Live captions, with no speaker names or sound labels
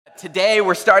Today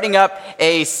we're starting up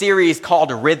a series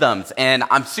called Rhythms, and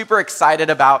I'm super excited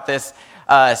about this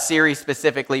series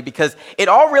specifically because it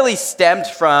all really stemmed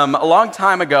from a long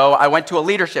time ago. I went to a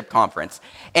leadership conference,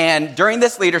 and during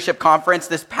this leadership conference,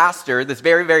 this pastor, this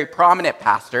very, very prominent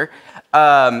pastor,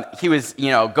 he was,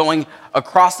 going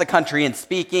across the country and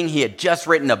speaking. He had just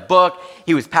written a book.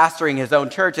 He was pastoring his own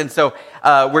church, and so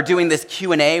we're doing this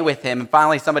Q&A with him, and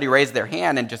finally somebody raised their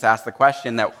hand and just asked the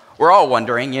question that we're all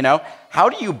wondering, how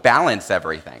do you balance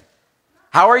everything?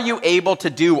 How are you able to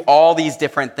do all these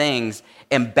different things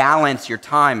and balance your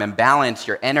time and balance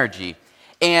your energy?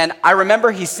 And I remember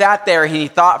he sat there and he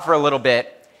thought for a little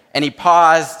bit and he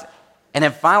paused, and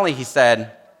then finally he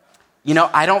said,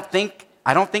 I don't think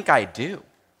I do.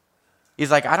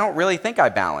 He's like, I don't really think I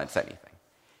balance anything.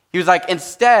 He was like,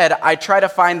 instead, I try to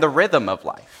find the rhythm of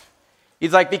life.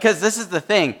 He's like, because this is the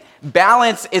thing,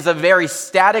 balance is a very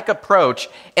static approach,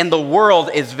 and the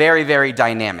world is very, very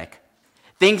dynamic.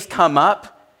 Things come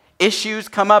up, issues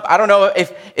come up. I don't know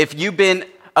if you've been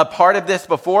a part of this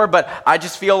before, but I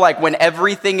just feel like when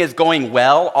everything is going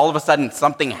well, all of a sudden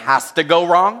something has to go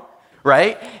wrong,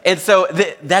 right? And so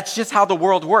that's just how the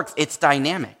world works. It's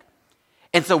dynamic.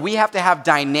 And so we have to have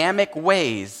dynamic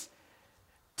ways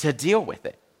to deal with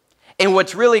it. And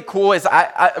what's really cool is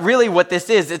really what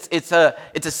this is, it's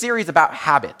a series about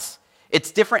habits. It's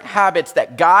different habits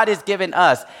that God has given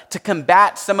us to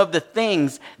combat some of the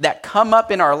things that come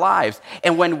up in our lives.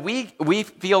 And when we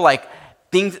feel like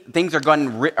things are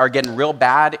getting real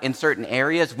bad in certain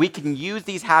areas, we can use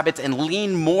these habits and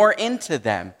lean more into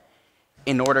them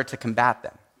in order to combat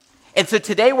them. And so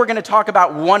today we're going to talk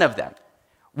about one of them.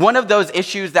 One of those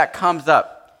issues that comes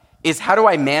up is, how do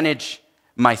I manage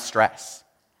my stress?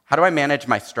 How do I manage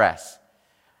my stress?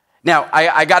 Now,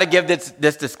 I got to give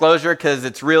this disclosure because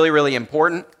it's really, really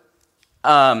important.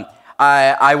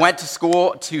 I went to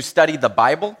school to study the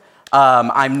Bible.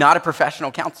 I'm not a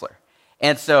professional counselor.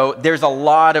 And so there's a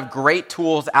lot of great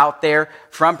tools out there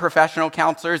from professional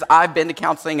counselors. I've been to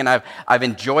counseling and I've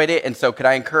enjoyed it. And so could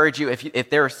I encourage you, if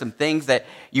there are some things that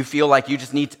you feel like you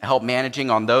just need help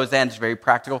managing on those ends, very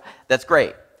practical, that's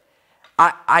great.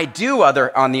 I do,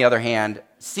 on the other hand,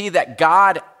 see that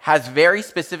God has very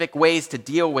specific ways to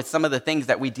deal with some of the things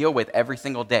that we deal with every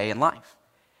single day in life.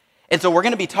 And so we're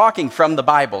going to be talking from the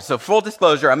Bible. So full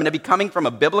disclosure, I'm going to be coming from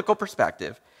a biblical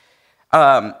perspective.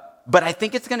 But I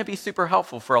think it's going to be super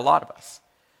helpful for a lot of us.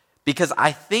 Because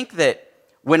I think that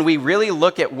when we really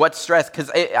look at what stress,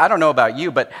 because I don't know about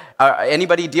you, but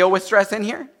anybody deal with stress in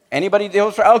here? Anybody deal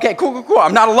with stress? Okay, cool.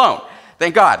 I'm not alone.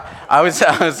 Thank God. I was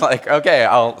like, okay,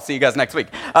 I'll see you guys next week.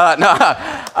 I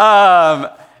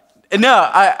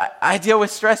deal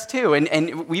with stress too,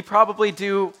 and we probably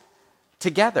do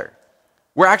together.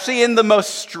 We're actually in the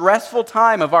most stressful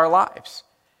time of our lives,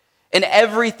 and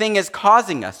everything is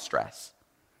causing us stress.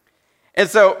 And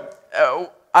so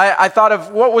I thought of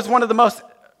what was one of the most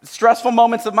stressful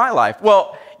moments of my life.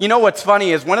 Well, what's funny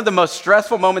is one of the most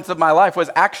stressful moments of my life was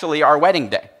actually our wedding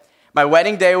day. My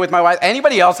wedding day with my wife.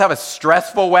 Anybody else have a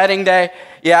stressful wedding day?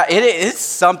 Yeah, it is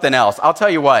something else. I'll tell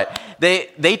you what.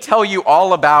 They tell you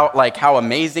all about like how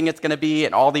amazing it's going to be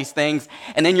and all these things,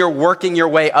 and then you're working your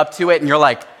way up to it, and you're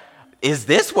like, is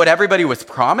this what everybody was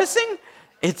promising?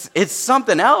 It's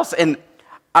something else. And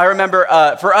I remember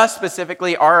for us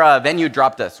specifically, our venue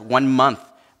dropped us 1 month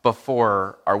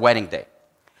before our wedding day.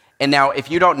 And now, if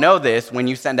you don't know this, when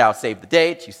you send out save the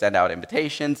dates, you send out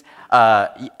invitations,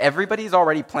 everybody's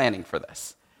already planning for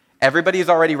this. Everybody's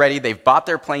already ready. They've bought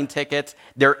their plane tickets.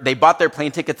 They bought their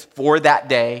plane tickets for that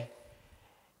day.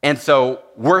 And so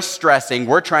we're stressing.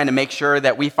 We're trying to make sure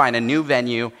that we find a new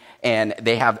venue, and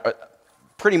they have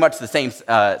pretty much the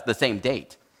same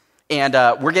date. And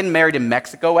we're getting married in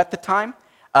Mexico at the time.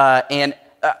 And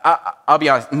I'll be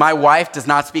honest, my wife does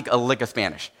not speak a lick of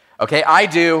Spanish. Okay, I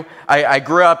do. I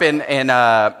grew up in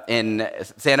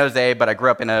San Jose, but I grew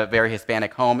up in a very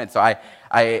Hispanic home, and so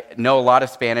I know a lot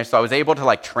of Spanish, so I was able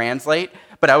to translate,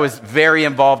 but I was very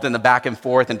involved in the back and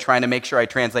forth and trying to make sure I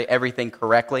translate everything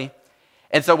correctly.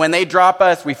 And so when they drop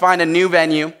us, we find a new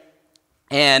venue,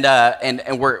 and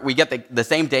we get the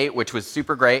same date, which was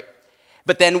super great.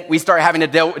 But then we start having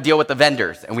to deal with the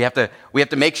vendors, and we have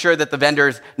to make sure that the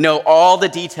vendors know all the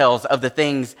details of the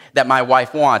things that my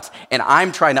wife wants, and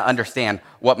I'm trying to understand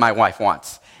what my wife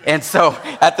wants. And so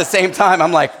at the same time,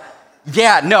 I'm like,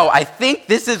 yeah, no, I think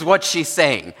this is what she's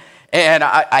saying. And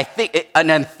I think an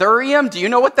anthurium, do you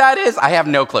know what that is? I have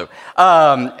no clue.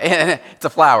 It's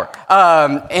a flower.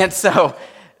 And so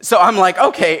I'm like,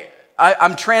 okay,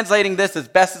 I'm translating this as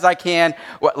best as I can.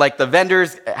 Like the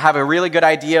vendors have a really good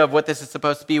idea of what this is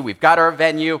supposed to be. We've got our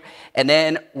venue, and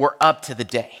then we're up to the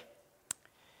day.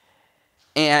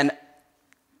 And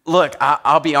look,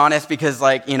 I'll be honest because,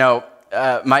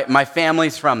 my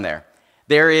family's from there.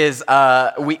 There is,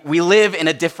 we live in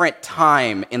a different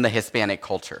time in the Hispanic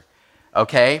culture,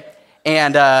 okay?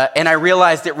 And I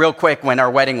realized it real quick when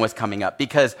our wedding was coming up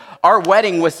because our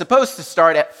wedding was supposed to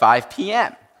start at 5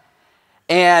 p.m.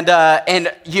 And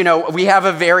we have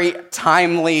a very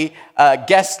timely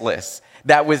guest list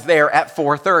that was there at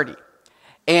 4:30.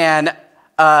 And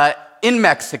in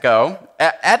Mexico,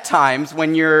 at times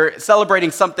when you're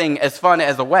celebrating something as fun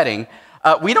as a wedding,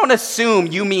 we don't assume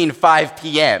you mean 5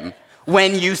 p.m.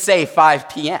 when you say 5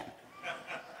 p.m.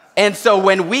 And so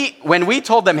when we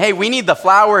told them, hey, we need the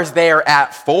flowers there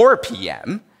at 4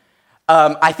 p.m.,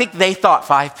 I think they thought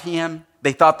 5 p.m.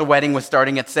 They thought the wedding was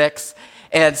starting at 6.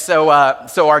 And so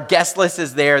our guest list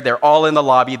is there. They're all in the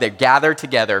lobby. They're gathered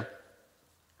together.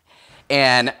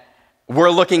 And we're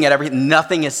looking at everything.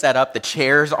 Nothing is set up. The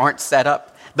chairs aren't set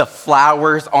up. The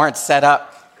flowers aren't set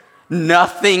up.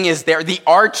 Nothing is there. The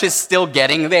arch is still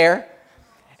getting there.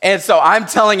 And so I'm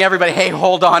telling everybody, hey,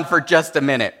 hold on for just a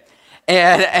minute.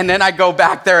 And then I go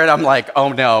back there and I'm like,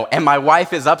 oh no. And my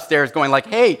wife is upstairs going like,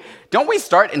 hey, don't we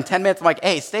start in 10 minutes? I'm like,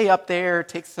 hey, stay up there,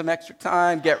 take some extra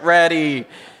time, get ready.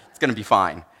 It's going to be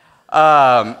fine.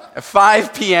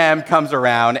 5 p.m. comes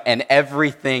around and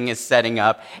everything is setting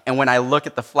up. And when I look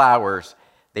at the flowers,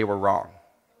 they were wrong.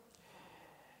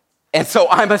 And so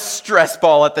I'm a stress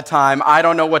ball at the time. I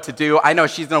don't know what to do. I know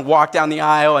she's going to walk down the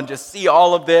aisle and just see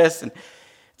all of this, and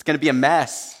it's going to be a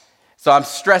mess. So I'm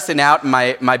stressing out, and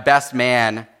my best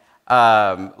man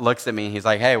looks at me. He's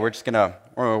like, hey, we're going to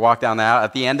walk down the aisle.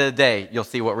 At the end of the day, you'll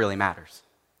see what really matters.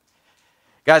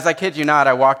 Guys, I kid you not,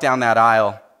 I walked down that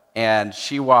aisle, and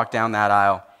she walked down that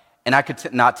aisle, and I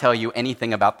could not tell you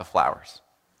anything about the flowers.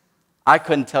 I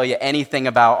couldn't tell you anything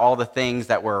about all the things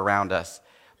that were around us,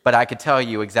 but I could tell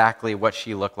you exactly what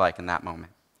she looked like in that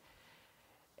moment.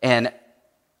 And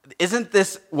isn't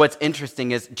this what's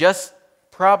interesting is just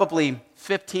probably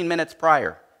 15 minutes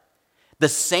prior, the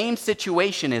same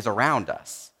situation is around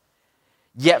us.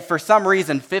 Yet for some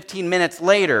reason, 15 minutes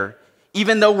later,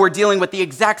 even though we're dealing with the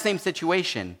exact same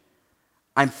situation,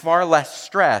 I'm far less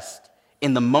stressed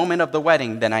in the moment of the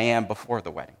wedding than I am before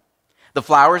the wedding. The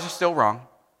flowers are still wrong.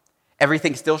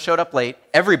 Everything still showed up late.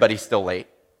 Everybody's still late.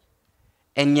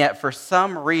 And yet, for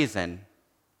some reason,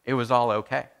 it was all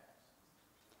okay.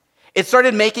 It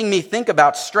started making me think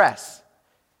about stress.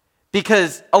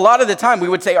 Because a lot of the time, we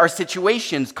would say our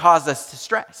situations cause us to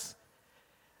stress.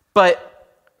 But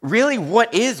really,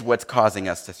 what's causing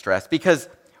us to stress? Because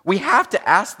we have to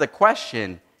ask the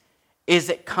question, is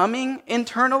it coming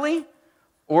internally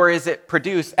or is it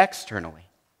produced externally?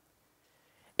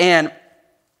 And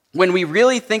when we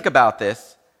really think about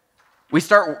this, we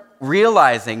start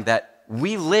realizing that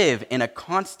we live in a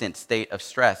constant state of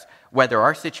stress, whether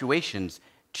our situations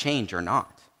change or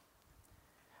not.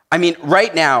 I mean,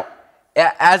 right now,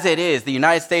 as it is, the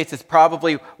United States is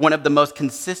probably one of the most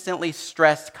consistently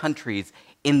stressed countries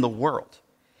in the world.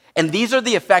 And these are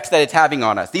the effects that it's having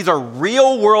on us. These are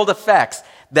real-world effects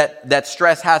that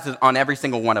stress has on every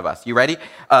single one of us. You ready?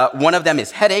 One of them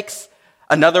is headaches.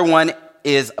 Another one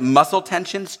is muscle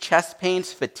tensions, chest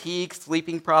pains, fatigue,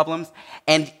 sleeping problems,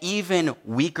 and even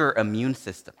weaker immune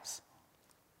systems.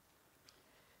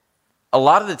 A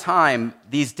lot of the time,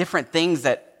 these different things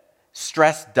that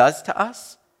stress does to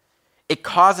us, it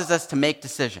causes us to make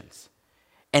decisions.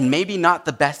 And maybe not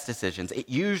the best decisions. It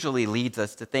usually leads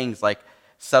us to things like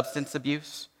substance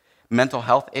abuse, mental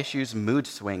health issues, mood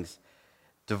swings,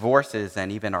 divorces,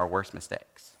 and even our worst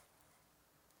mistakes.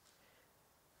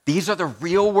 These are the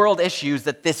real-world issues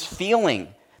that this feeling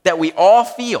that we all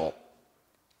feel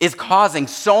is causing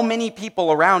so many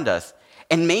people around us,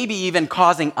 and maybe even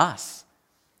causing us.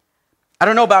 I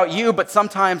don't know about you, but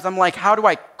sometimes I'm like, how do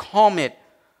I calm it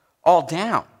all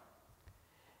down?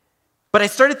 But I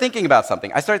started thinking about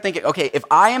something. I started thinking, okay, if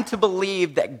I am to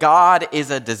believe that God is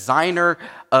a designer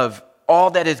of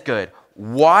all that is good,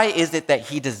 why is it that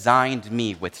he designed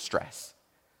me with stress?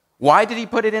 Why did he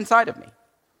put it inside of me?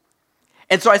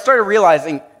 And so I started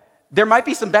realizing there might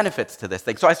be some benefits to this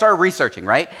thing. So I started researching,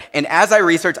 right? And as I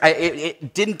researched,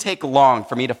 it didn't take long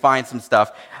for me to find some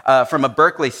stuff from a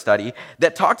Berkeley study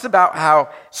that talks about how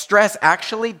stress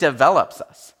actually develops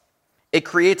us. It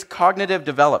creates cognitive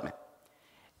development.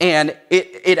 And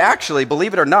it actually,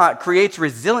 believe it or not, creates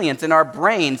resilience in our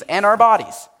brains and our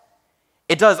bodies.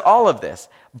 It does all of this.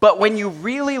 But when you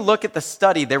really look at the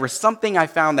study, there was something I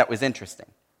found that was interesting.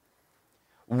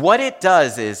 What it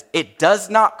does is it does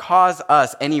not cause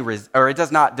us it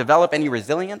does not develop any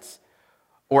resilience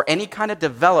or any kind of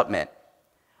development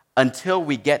until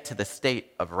we get to the state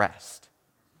of rest.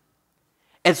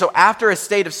 And so after a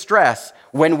state of stress,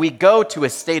 when we go to a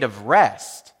state of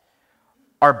rest,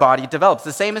 our body develops.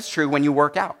 The same is true when you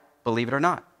work out, believe it or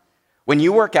not. When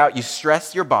you work out, you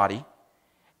stress your body,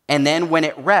 and then when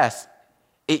it rests,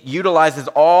 it utilizes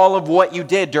all of what you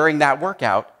did during that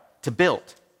workout to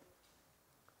build.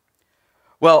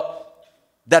 Well,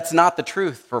 that's not the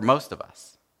truth for most of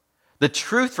us. The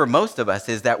truth for most of us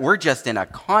is that we're just in a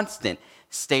constant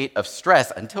state of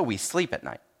stress until we sleep at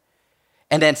night.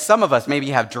 And then some of us maybe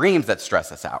have dreams that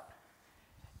stress us out.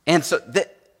 And so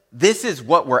this is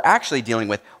what we're actually dealing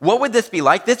with. What would this be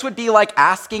like? This would be like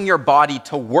asking your body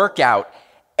to work out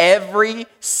every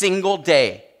single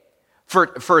day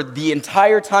for the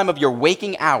entire time of your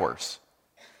waking hours,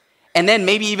 and then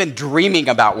maybe even dreaming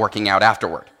about working out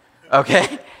afterward,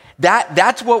 okay?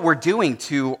 That's what we're doing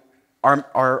to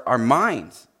our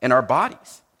minds and our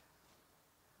bodies,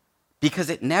 because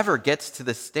it never gets to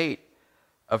the state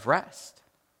of rest.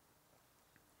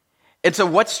 And so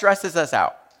what stresses us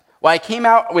out? Well, I came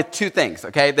out with two things,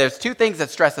 okay? There's two things that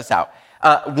stress us out.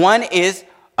 One is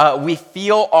we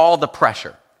feel all the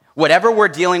pressure. Whatever we're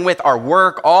dealing with, our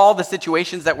work, all the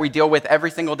situations that we deal with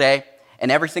every single day and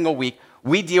every single week,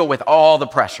 we deal with all the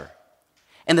pressure.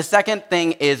 And the second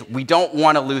thing is we don't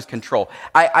want to lose control.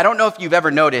 I don't know if you've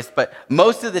ever noticed, but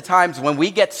most of the times when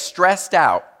we get stressed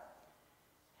out,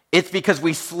 it's because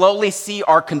we slowly see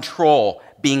our control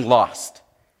being lost.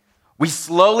 We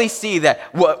slowly see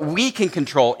that what we can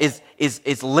control is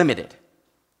limited.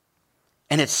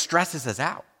 And it stresses us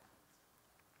out.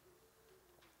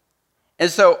 And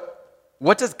so,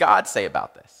 what does God say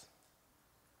about this?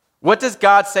 What does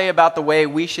God say about the way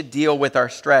we should deal with our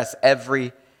stress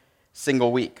every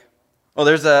single week? Well,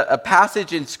 there's a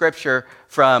passage in Scripture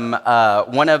from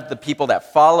one of the people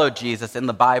that followed Jesus in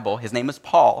the Bible. His name is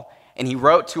Paul, and he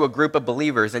wrote to a group of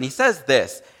believers, and he says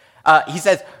this. He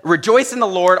says, "Rejoice in the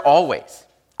Lord always.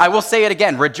 I will say it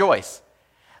again, rejoice.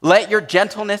 Let your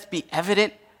gentleness be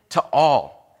evident to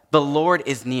all. The Lord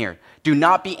is near. Do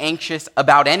not be anxious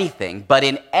about anything, but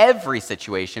in every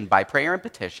situation, by prayer and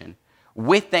petition,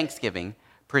 with thanksgiving,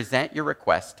 present your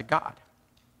requests to God.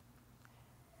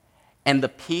 And the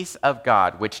peace of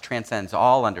God, which transcends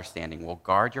all understanding, will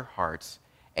guard your hearts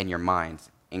and your minds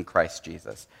in Christ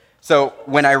Jesus." So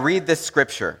when I read this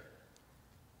scripture,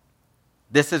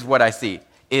 this is what I see,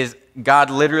 is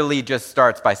God literally just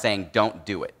starts by saying, don't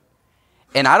do it.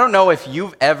 And I don't know if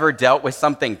you've ever dealt with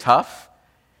something tough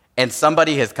and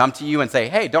somebody has come to you and say,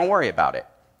 hey, don't worry about it.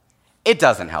 It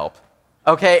doesn't help,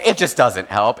 okay? It just doesn't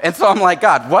help. And so I'm like,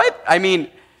 God, what? I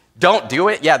mean, don't do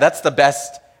it? Yeah, that's the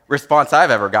best response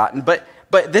I've ever gotten.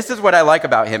 But this is what I like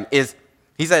about him is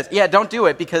he says, yeah, don't do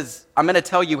it because I'm going to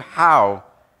tell you how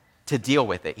to deal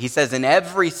with it. He says, in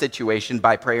every situation,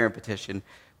 by prayer and petition,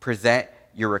 present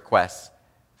your requests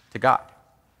to God.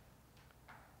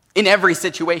 In every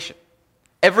situation.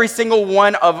 Every single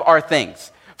one of our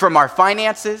things. From our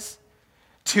finances,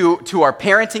 to our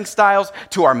parenting styles,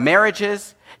 to our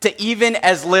marriages, to even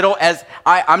as little as,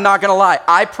 I'm not going to lie,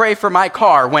 I pray for my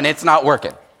car when it's not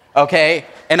working, okay?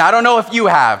 And I don't know if you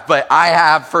have, but I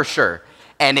have for sure.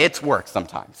 And it's worked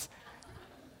sometimes.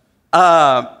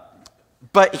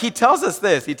 But he tells us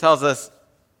this. He tells us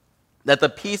that the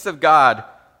peace of God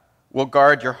will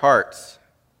guard your hearts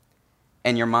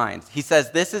and your minds. He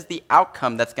says this is the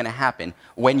outcome that's going to happen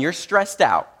when you're stressed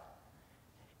out.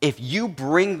 If you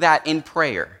bring that in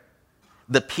prayer,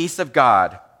 the peace of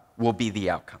God will be the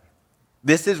outcome.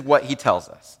 This is what he tells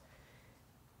us.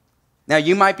 Now,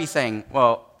 you might be saying,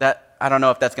 well, I don't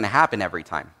know if that's going to happen every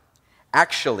time.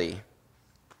 Actually,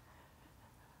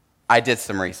 I did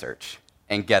some research,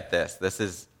 and get this. This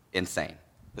is insane.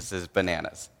 This is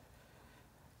bananas.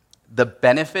 The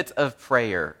benefits of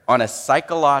prayer on a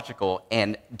psychological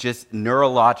and just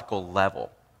neurological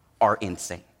level are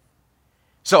insane.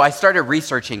 So I started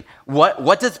researching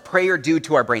what does prayer do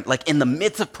to our brain? Like in the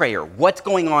midst of prayer, what's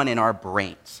going on in our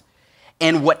brains?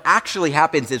 And what actually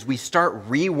happens is we start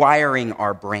rewiring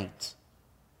our brains.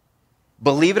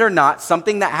 Believe it or not,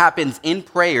 something that happens in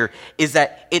prayer is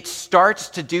that it starts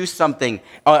to do something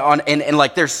and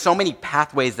like there's so many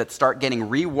pathways that start getting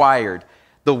rewired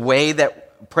the way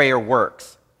that prayer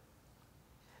works,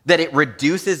 that it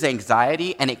reduces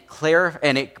anxiety and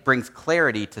it brings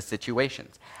clarity to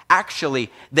situations. Actually,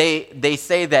 they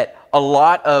say that a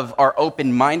lot of our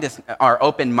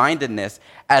open-mindedness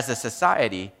as a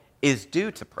society is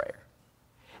due to prayer.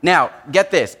 Now,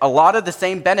 get this, a lot of the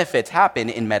same benefits happen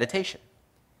in meditation.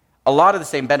 A lot of the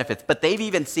same benefits, but they've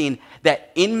even seen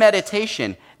that in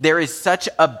meditation, there is such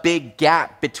a big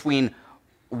gap between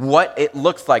what it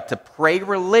looks like to pray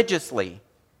religiously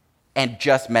and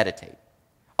just meditate.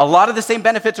 A lot of the same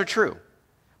benefits are true,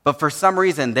 But for some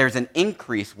reason, there's an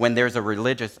increase when there's a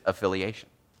religious affiliation.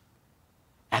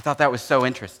 I thought that was so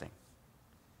interesting.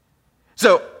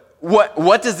 So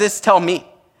what does this tell me?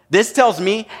 This tells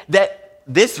me that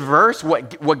this verse,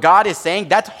 what God is saying,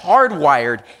 that's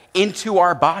hardwired into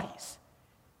our bodies.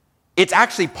 It's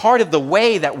actually part of the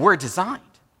way that we're designed.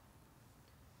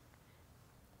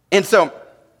 And so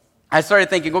I started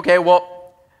thinking, okay,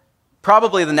 well,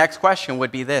 probably the next question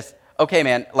would be this. Okay,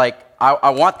 man, like,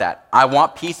 I want that. I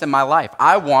want peace in my life.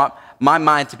 I want my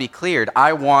mind to be cleared.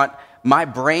 I want my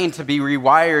brain to be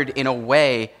rewired in a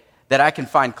way that I can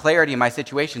find clarity in my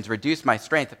situations, reduce my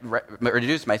stress,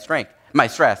 reduce my stress, my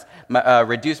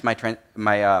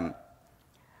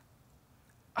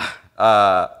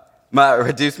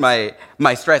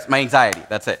anxiety.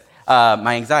 That's it.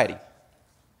 My anxiety.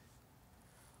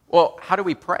 Well, how do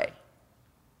we pray?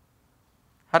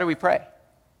 How do we pray?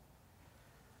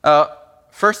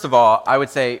 First of all, I would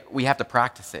say we have to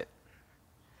practice it.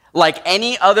 Like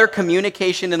any other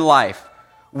communication in life,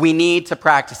 we need to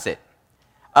practice it.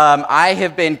 I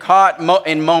have been caught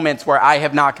in moments where I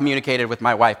have not communicated with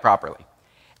my wife properly.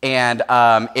 And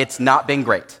it's not been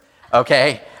great,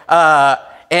 okay?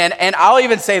 And I'll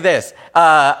even say this.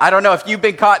 I don't know if you've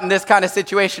been caught in this kind of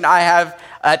situation. I have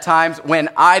at times when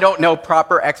I don't know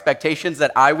proper expectations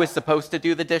that I was supposed to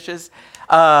do the dishes.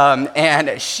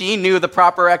 And she knew the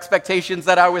proper expectations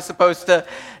that I was supposed to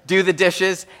do the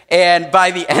dishes. And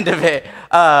by the end of it,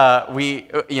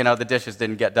 the dishes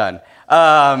didn't get done.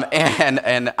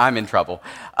 And I'm in trouble.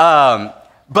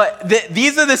 But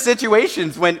these are the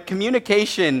situations when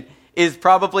communication is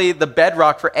probably the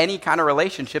bedrock for any kind of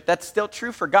relationship. That's still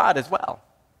true for God as well.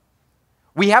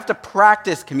 We have to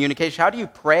practice communication. How do you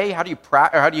pray? How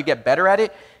do you get better at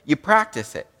it? You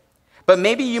practice it. But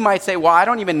maybe you might say, well, I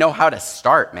don't even know how to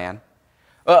start, man.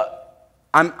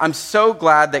 I'm so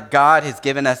glad that God has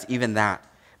given us even that.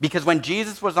 Because when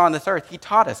Jesus was on this earth, he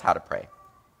taught us how to pray.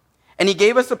 And he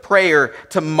gave us a prayer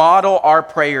to model our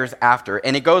prayers after.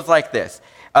 And it goes like this.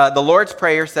 The Lord's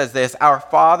Prayer says this: Our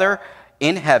Father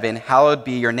in heaven, hallowed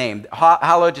be your name.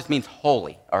 Hallowed just means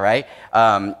holy, all right?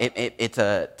 It's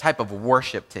a type of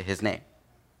worship to his name. It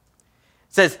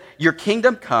says, your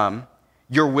kingdom come,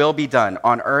 your will be done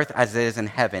on earth as it is in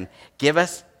heaven. Give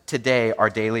us today our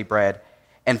daily bread,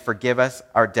 and forgive us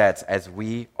our debts as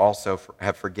we also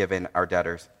have forgiven our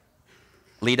debtors.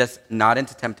 Lead us not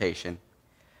into temptation,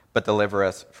 but deliver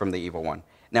us from the evil one.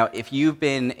 Now, if you've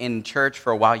been in church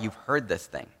for a while, you've heard this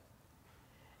thing.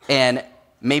 And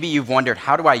maybe you've wondered,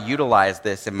 how do I utilize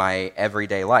this in my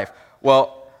everyday life?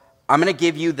 Well, I'm going to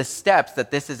give you the steps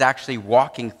that this is actually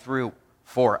walking through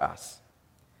for us.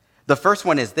 The first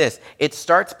one is this. It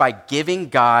starts by giving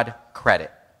God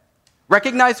credit.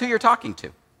 Recognize who you're talking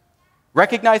to.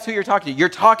 Recognize who you're talking to. You're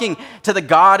talking to the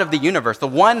God of the universe, the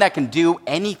one that can do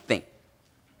anything.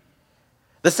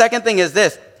 The second thing is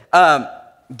this,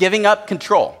 giving up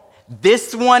control.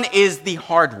 This one is the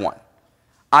hard one.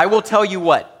 I will tell you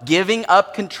what, giving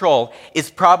up control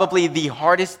is probably the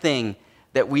hardest thing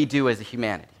that we do as a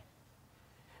humanity.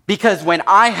 Because when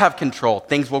I have control,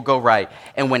 things will go right.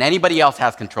 And when anybody else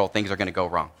has control, things are going to go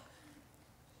wrong.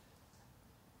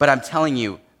 But I'm telling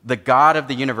you, the God of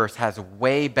the universe has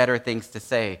way better things to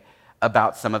say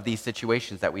about some of these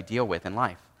situations that we deal with in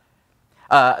life.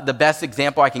 The best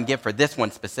example I can give for this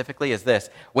one specifically is this.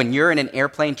 When you're in an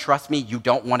airplane, trust me, you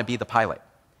don't want to be the pilot.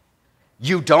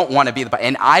 You don't want to be the pilot,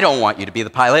 and I don't want you to be the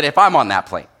pilot if I'm on that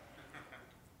plane.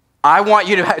 I want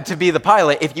you to be the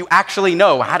pilot if you actually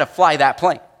know how to fly that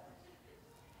plane.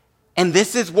 And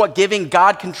this is what giving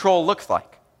God control looks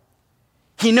like.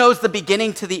 He knows the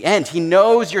beginning to the end. He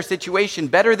knows your situation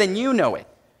better than you know it.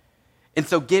 And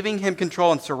so giving him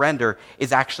control and surrender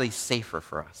is actually safer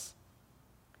for us.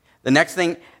 The next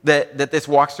thing that this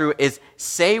walks through is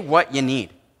say what you need.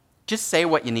 Just say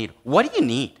what you need. What do you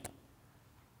need?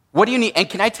 What do you need? And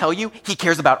can I tell you, he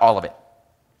cares about all of it.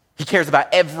 He cares about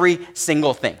every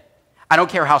single thing. I don't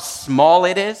care how small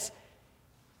it is.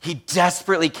 He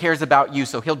desperately cares about you,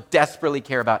 so he'll desperately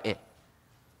care about it.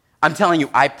 I'm telling you,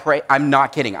 I pray. I'm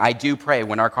not kidding. I do pray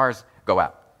when our cars go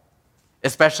out,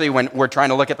 especially when we're trying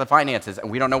to look at the finances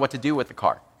and we don't know what to do with the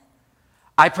car.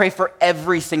 I pray for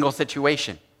every single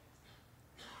situation.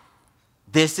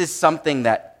 This is something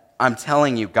that I'm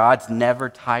telling you, God's never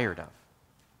tired of.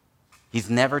 He's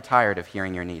never tired of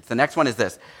hearing your needs. The next one is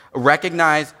this.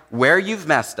 Recognize where you've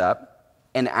messed up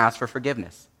and ask for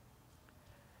forgiveness.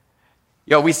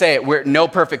 We say it, we're no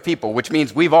perfect people, which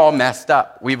means we've all messed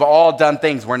up. We've all done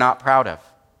things we're not proud of.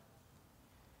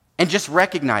 And just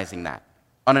recognizing that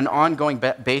on an ongoing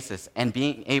basis and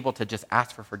being able to just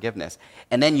ask for forgiveness.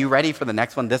 And then you ready for the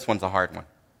next one? This one's a hard one.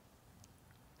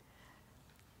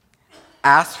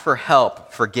 Ask for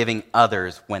help forgiving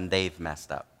others when they've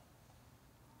messed up.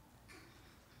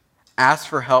 Ask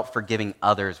for help forgiving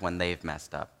others when they've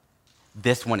messed up.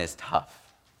 This one is tough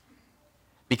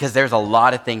because there's a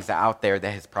lot of things out there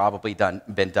that has probably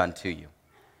been done to you.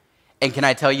 And can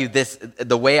I tell you this,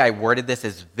 the way I worded this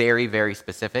is very, very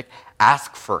specific.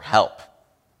 Ask for help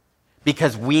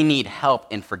because we need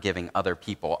help in forgiving other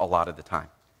people a lot of the time.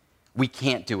 We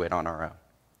can't do it on our own.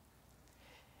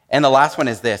 And the last one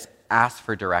is this: ask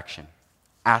for direction.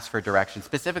 Ask for direction.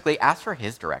 Specifically, ask for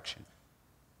his direction.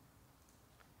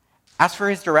 Ask for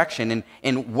his direction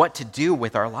in what to do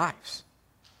with our lives.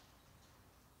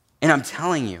 And I'm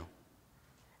telling you,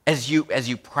 as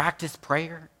you practice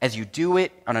prayer, as you do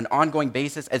it on an ongoing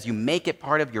basis, as you make it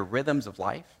part of your rhythms of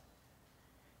life,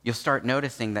 you'll start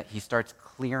noticing that he starts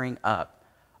clearing up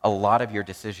a lot of your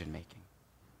decision making.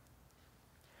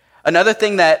 Another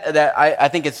thing that I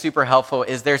think is super helpful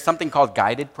is there's something called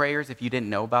guided prayers, if you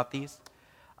didn't know about these.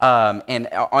 And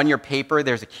on your paper,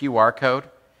 there's a QR code.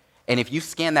 And if you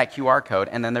scan that QR code,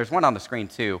 and then there's one on the screen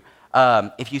too,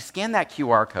 if you scan that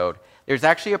QR code, there's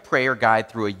actually a prayer guide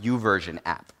through a YouVersion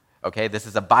app. Okay, this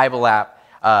is a Bible app.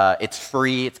 It's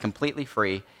free. It's completely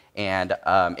free. And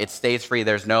it stays free.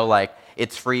 There's no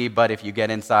it's free, but if you get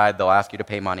inside, they'll ask you to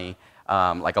pay money,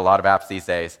 like a lot of apps these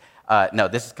days. No,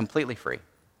 this is completely free.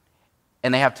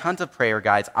 And they have tons of prayer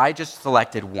guides. I just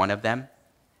selected one of them.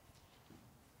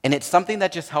 And it's something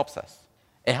that just helps us.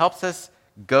 It helps us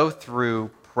go through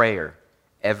prayer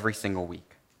every single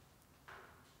week.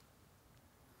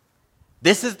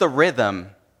 This is the rhythm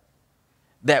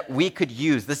that we could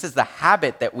use. This is the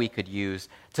habit that we could use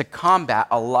to combat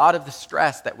a lot of the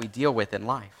stress that we deal with in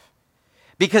life.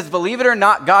 Because believe it or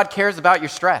not, God cares about your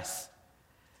stress.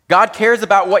 God cares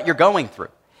about what you're going through.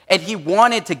 And he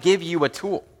wanted to give you a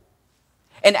tool.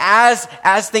 And as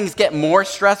things get more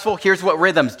stressful, here's what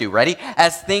rhythms do. Ready?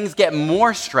 As things get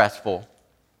more stressful,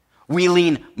 we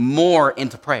lean more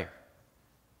into prayer.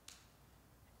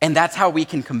 And that's how we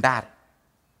can combat it.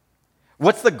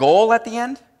 What's the goal at the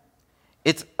end?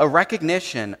 It's a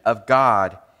recognition of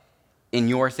God in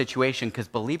your situation, because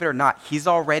believe it or not, he's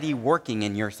already working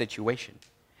in your situation.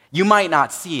 You might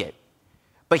not see it,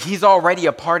 but he's already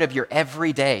a part of your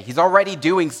everyday. He's already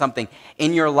doing something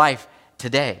in your life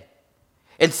today.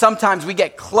 And sometimes we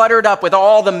get cluttered up with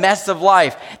all the mess of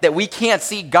life that we can't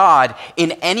see God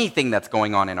in anything that's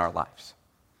going on in our lives.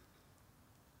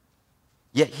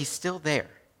 Yet he's still there.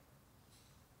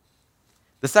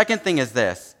 The second thing is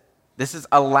this. This is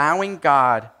allowing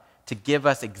God to give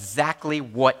us exactly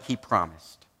what he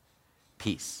promised: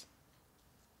 peace.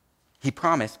 He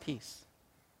promised peace.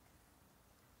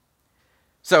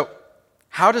 So,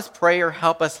 how does prayer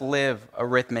help us live a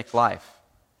rhythmic life?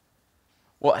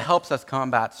 Well, it helps us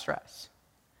combat stress.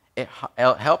 It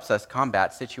helps us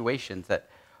combat situations that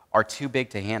are too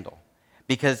big to handle.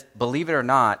 Because believe it or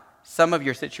not, some of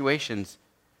your situations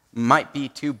might be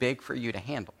too big for you to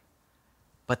handle,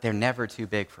 but they're never too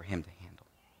big for him to handle.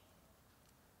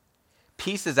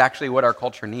 Peace is actually what our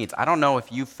culture needs. I don't know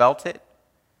if you felt it,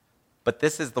 but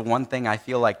this is the one thing I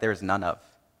feel like there's none of.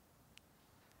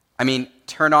 I mean,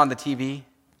 turn on the TV,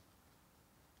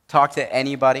 talk to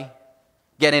anybody,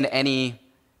 get in any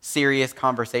serious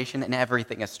conversation, and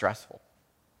everything is stressful.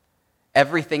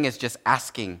 Everything is just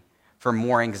asking for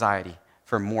more anxiety,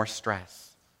 for more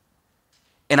stress.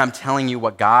 And I'm telling you,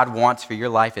 what God wants for your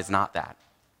life is not that.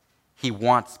 He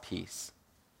wants peace.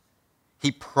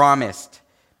 He promised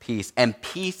peace, and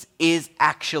peace is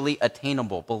actually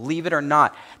attainable. Believe it or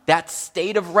not, that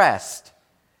state of rest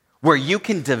where you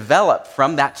can develop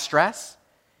from that stress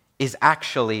is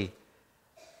actually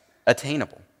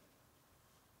attainable.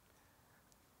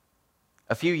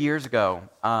 A few years ago,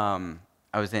 I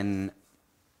was in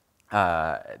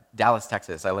Dallas,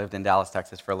 Texas. I lived in Dallas,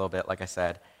 Texas for a little bit, like I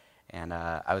said, and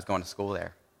I was going to school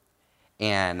there.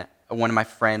 And one of my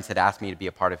friends had asked me to be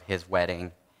a part of his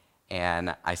wedding,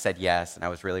 and I said yes, and I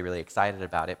was really, really excited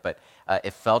about it, but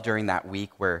it fell during that week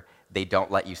where they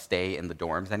don't let you stay in the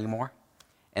dorms anymore.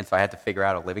 And so I had to figure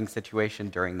out a living situation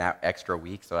during that extra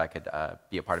week so I could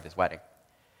be a part of his wedding.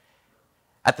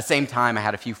 At the same time, I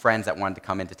had a few friends that wanted to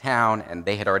come into town, and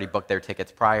they had already booked their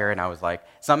tickets prior, and I was like,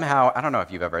 somehow, I don't know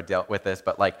if you've ever dealt with this,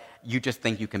 but you just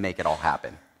think you can make it all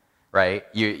happen, right?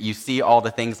 You see all the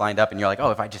things lined up, and you're like,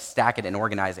 oh, if I just stack it and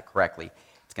organize it correctly,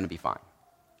 it's going to be fine.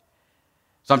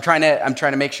 So I'm trying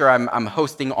to make sure I'm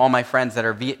hosting all my friends that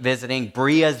are visiting.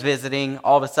 Bria's visiting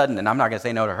all of a sudden, and I'm not going to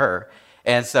say no to her.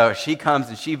 And so she comes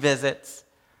and she visits,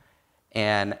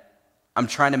 and I'm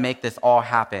trying to make this all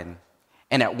happen.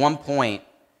 And at one point,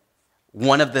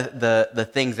 one of the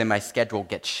things in my schedule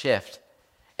gets shift,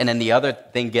 and then the other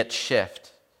thing gets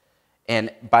shift.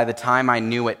 And by the time I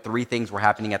knew it, 3 things were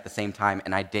happening at the same time,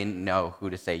 and I didn't know who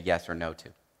to say yes or no to.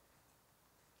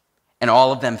 And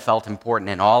all of them felt important,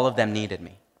 and all of them needed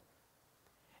me.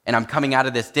 And I'm coming out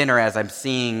of this dinner as I'm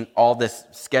seeing all this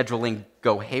scheduling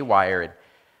go haywire, and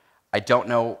I don't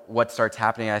know what starts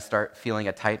happening. I start feeling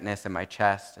a tightness in my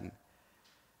chest, and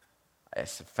I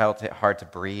felt it hard to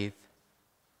breathe.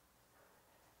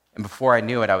 And before I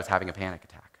knew it, I was having a panic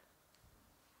attack.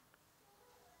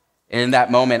 And in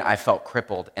that moment, I felt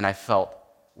crippled, and I felt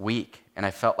weak, and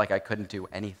I felt like I couldn't do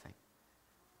anything.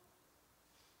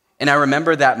 And I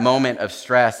remember that moment of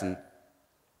stress, and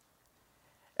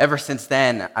ever since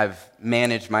then, I've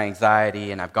managed my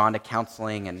anxiety, and I've gone to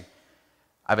counseling, and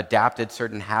I've adapted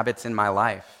certain habits in my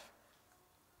life.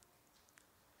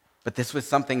 But this was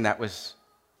something that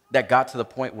got to the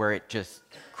point where it just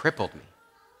crippled me.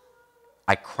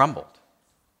 I crumbled.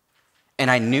 And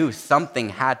I knew something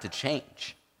had to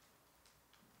change.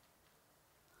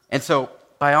 And so,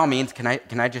 by all means, can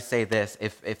I just say this?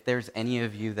 If there's any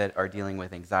of you that are dealing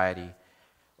with anxiety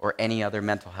or any other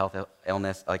mental health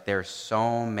illness, like there are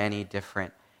so many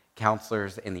different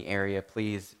counselors in the area,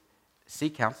 please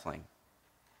seek counseling.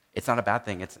 It's not a bad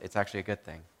thing. It's actually a good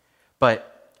thing.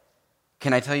 But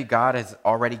can I tell you, God has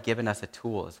already given us a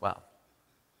tool as well.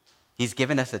 He's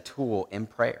given us a tool in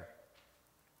prayer.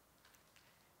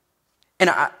 And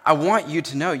I want you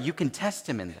to know you can test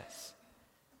him in this.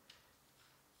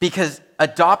 Because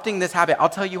adopting this habit, I'll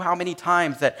tell you how many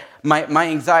times that my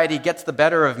anxiety gets the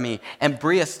better of me, and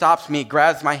Bria stops me,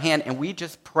 grabs my hand, and we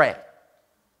just pray.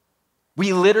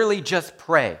 We literally just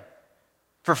pray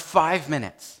for 5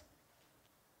 minutes.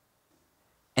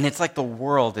 And it's like the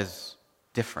world is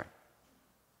different.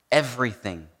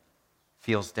 Everything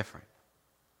feels different.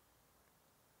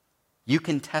 You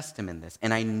can test him in this,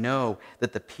 and I know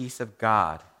that the peace of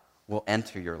God will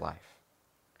enter your life.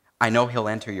 I know he'll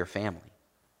enter your family.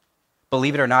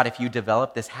 Believe it or not, if you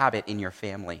develop this habit in your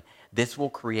family, this will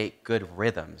create good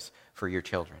rhythms for your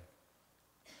children,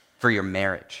 for your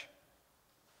marriage.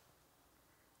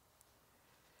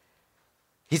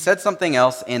 He said something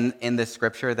else in this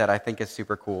scripture that I think is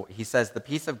super cool. He says, the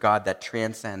peace of God that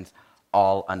transcends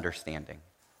all understanding.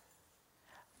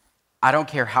 I don't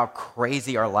care how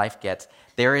crazy our life gets,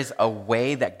 there is a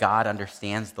way that God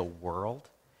understands the world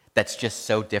that's just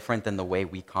so different than the way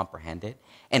we comprehend it.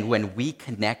 And when we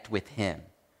connect with him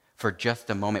for just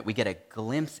a moment, we get a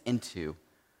glimpse into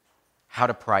how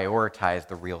to prioritize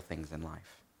the real things in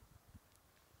life.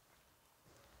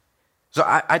 So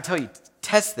I tell you,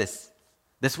 test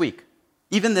this week,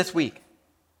 even this week,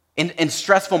 in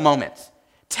stressful moments.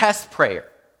 Test prayer.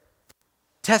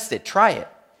 Test it, try it.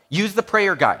 Use the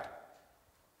prayer guide.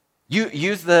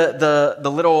 Use the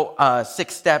little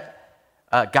 6-step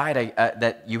guide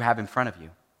that you have in front of you.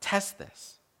 Test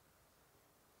this.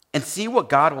 And see what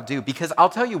God will do. Because I'll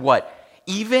tell you what,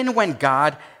 even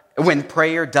when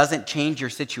prayer doesn't change your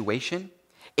situation,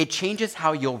 it changes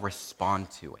how you'll respond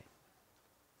to it.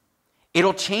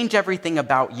 It'll change everything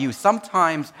about you.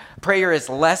 Sometimes prayer is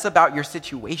less about your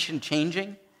situation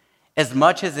changing as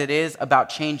much as it is about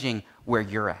changing where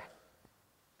you're at.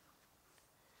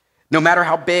 No matter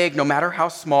how big, no matter how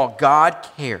small, God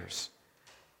cares.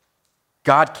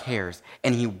 God cares,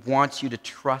 and he wants you to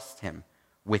trust him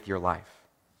with your life.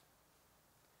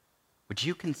 Would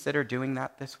you consider doing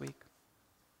that this week?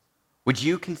 Would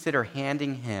you consider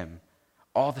handing him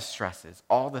all the stresses,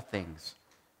 all the things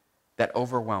that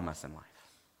overwhelm us in life?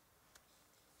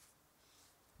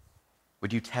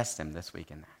 Would you test him this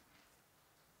week in that?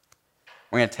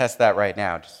 We're going to test that right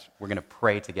now. We're going to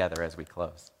pray together as we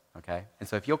close, okay? And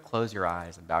so if you'll close your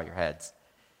eyes and bow your heads,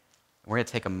 we're going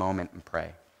to take a moment and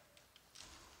pray.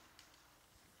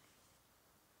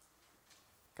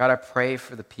 God, I pray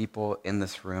for the people in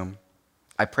this room.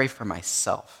 I pray for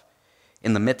myself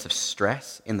in the midst of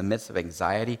stress, in the midst of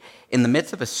anxiety, in the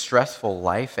midst of a stressful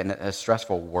life and a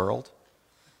stressful world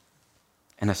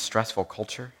and a stressful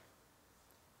culture.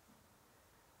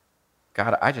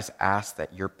 God, I just ask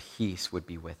that your peace would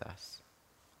be with us.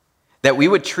 That we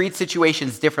would treat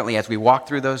situations differently as we walk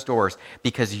through those doors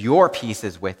because your peace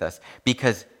is with us,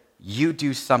 because you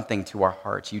do something to our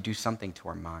hearts, you do something to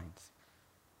our minds.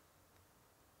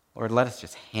 Lord, let us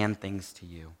just hand things to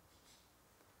you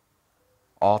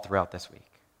all throughout this week.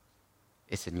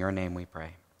 It's in your name we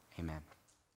pray. Amen.